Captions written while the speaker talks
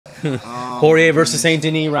Poirier versus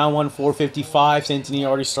Saint-Denis, round 1, 455. Saint-Denis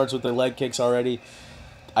already starts with the leg kicks already.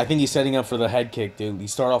 I think he's setting up for the head kick, dude. He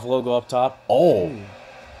start off logo up top. Oh,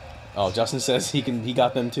 Justin says he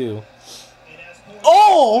got them too.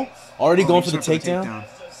 Oh, already going for the takedown.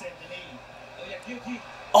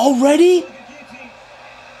 Already?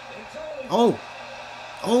 Oh,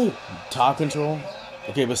 top control.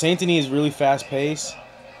 Okay, but Saint-Denis is really fast paced.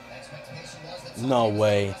 No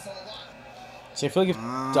way. See, I feel like if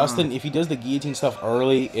Dustin, if he does the guillotine stuff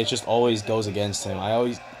early, it just always goes against him.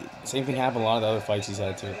 Same thing happened a lot of the other fights he's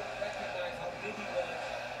had too.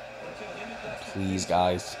 Please,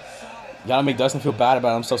 guys. You gotta make Dustin feel bad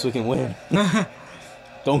about himself so he can win.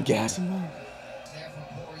 Don't gas him up.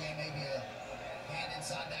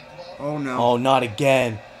 Oh, no. Oh, not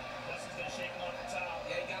again.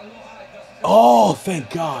 Oh, thank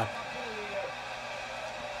God.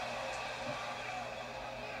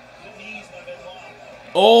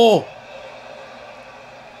 Oh.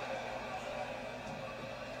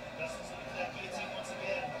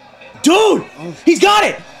 Dude, he's got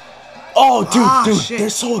it. Oh, dude, shit. They're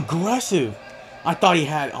so aggressive. I thought he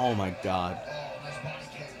had. Oh my God.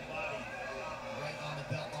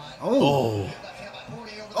 Oh.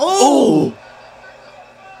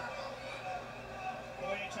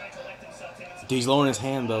 Dude, he's lowering his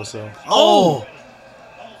hand though, so. Oh.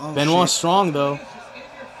 Benoit's strong though.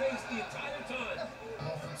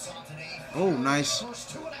 Oh, nice.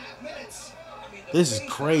 This is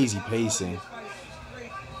crazy pacing.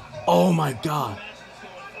 Oh my God.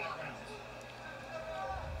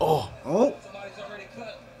 Oh.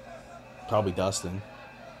 Probably Dustin.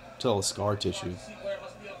 Still a scar tissue.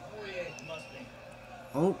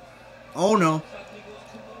 Oh no.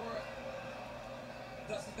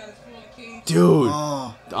 Dude.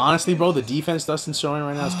 Honestly, bro, the defense Dustin's showing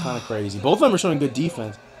right now is kind of crazy. Both of them are showing good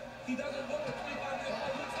defense.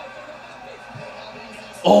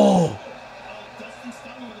 Oh.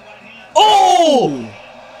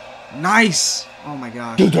 Nice. Oh my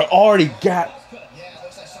God. Dude, they're already got.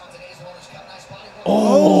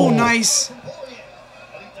 Oh, nice.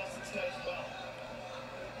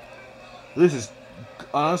 This is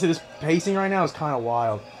honestly, this pacing right now is kind of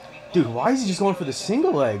wild. Dude, why is he just going for the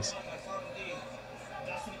single legs?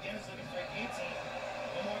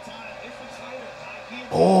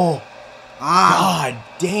 Oh, God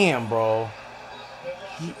damn, bro.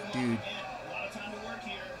 Dude.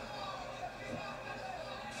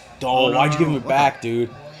 Oh, why'd you give him it back,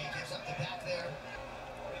 dude?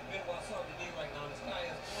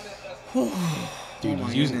 Dude,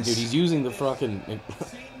 he's using the fucking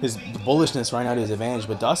his bullishness right now to his advantage.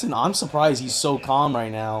 But Dustin, I'm surprised he's so calm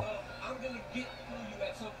right now.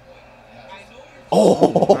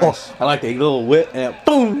 Oh, nice. I like the little whip and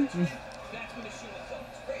boom.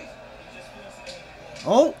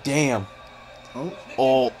 Oh, damn.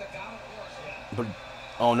 Oh, but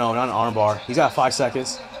oh no, not an armbar. He's got 5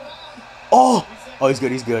 seconds. Oh, he's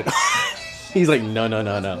good. He's good. He's like, no.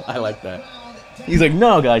 I like that. He's like,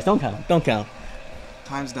 no, guys, don't count.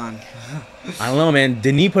 Time's done. I don't know, man.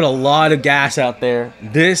 Denis put a lot of gas out there.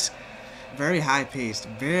 This very high paced.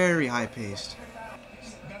 Very high paced.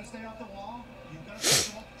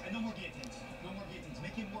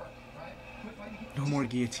 No more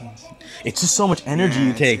guillotines. It's just so much energy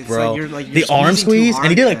you take, bro. Like the arm squeeze, and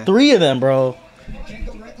he did like 3 of them, bro.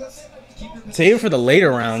 Save it for the later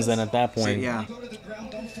rounds then at that point. Yeah.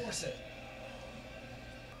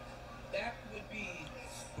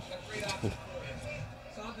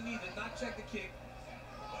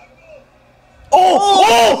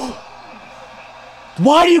 Oh!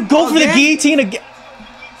 Why do you go for the guillotine again?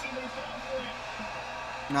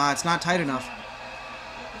 Nah, it's not tight enough.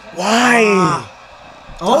 Why?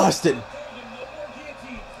 Dustin.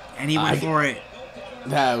 And he went for it.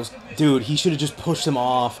 That was, dude, he should have just pushed him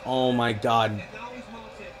off. Oh my God.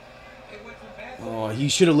 Oh, you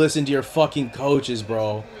should have listened to your fucking coaches,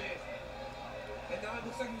 bro.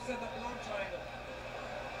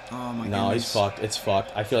 Oh my God. No, he's fucked. It's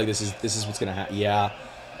fucked. I feel like this is what's gonna happen. Yeah.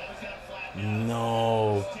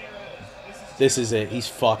 No. This is it. He's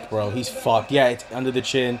fucked, bro. He's fucked. Yeah, it's under the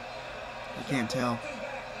chin. I can't tell.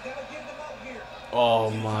 Oh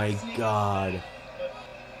my God.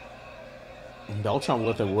 Beltran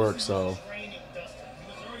let it work, so.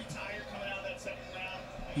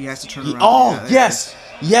 He has to turn around. Oh, yes!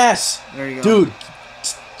 Yes! There you go. Dude,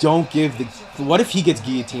 don't give the... What if he gets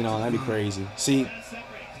guillotine on? That'd be crazy. See?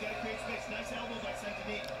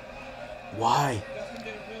 Why?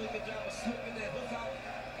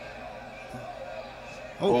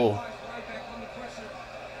 Oh.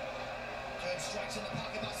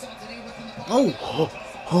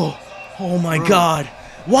 Oh my God.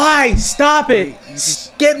 Why? Stop it!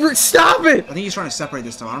 Stop it! I think he's trying to separate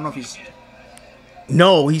this time. I don't know if he's...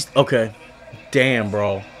 No, he's... Okay. Damn,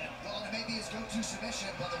 bro.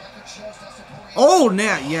 Oh,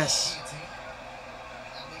 nah, yes.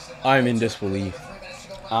 I'm in disbelief.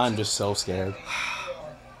 I'm just so scared.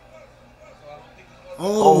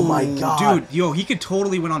 Oh my god. Dude, yo, he could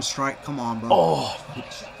totally win on strike. Come on, bro. Oh.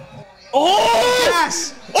 Oh!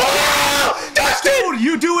 Yes! Oh! Dustin! Dude,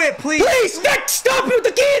 you do it, please! Please! Stop it with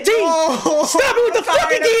the guillotine! Oh, Stop it with the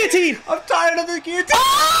fucking guillotine! I'm tired of the guillotine!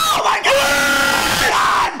 Oh my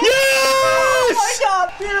god! Yes! Oh my god,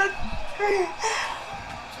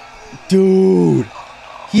 dude!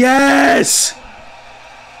 Yes!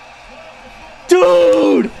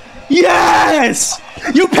 Dude! Yes!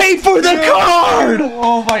 You paid for the card!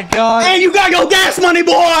 Oh my god. And you got your gas money,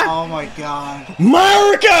 boy! Oh my god.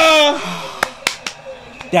 America!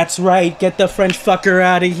 That's right, get the French fucker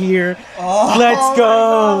out of here. Oh, let's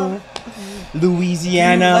go.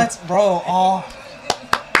 Louisiana. Dude, bro. Oh.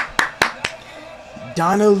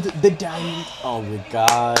 Donald the Diamond. Oh my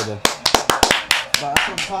god. That's what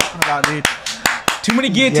I'm talking about, dude. Too many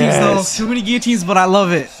guillotines, though. Too many guillotines, but I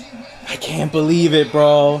love it. I can't believe it,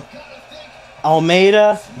 bro.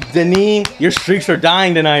 Almeida, Denis, your streaks are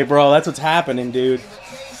dying tonight, bro. That's what's happening, dude.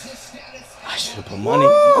 I should have put money.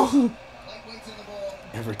 Woo!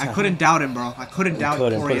 Every time. I couldn't doubt him, bro. I couldn't doubt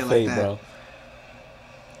Poirier like that. Bro.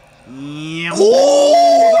 Yeah.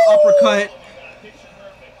 Oh, the uppercut.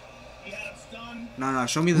 No,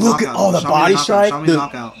 show me the knockout. Oh, the body strike. Show me the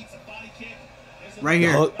knockout. Right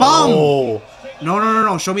here. Boom! Oh.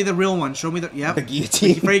 No. Show me the real one. Show me the... Yep. The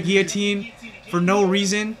guillotine. The guillotine for no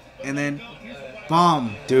reason. And then...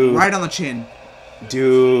 Bomb. Dude. Right on the chin.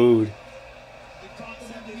 Dude.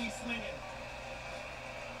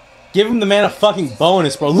 Give him the man a fucking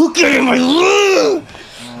bonus, bro. Look at him. Oh,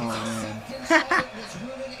 man.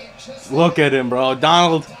 Look at him, bro.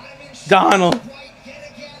 Donald.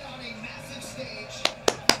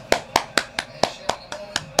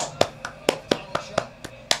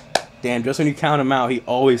 Damn, just when you count him out, he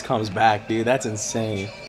always comes back, dude. That's insane.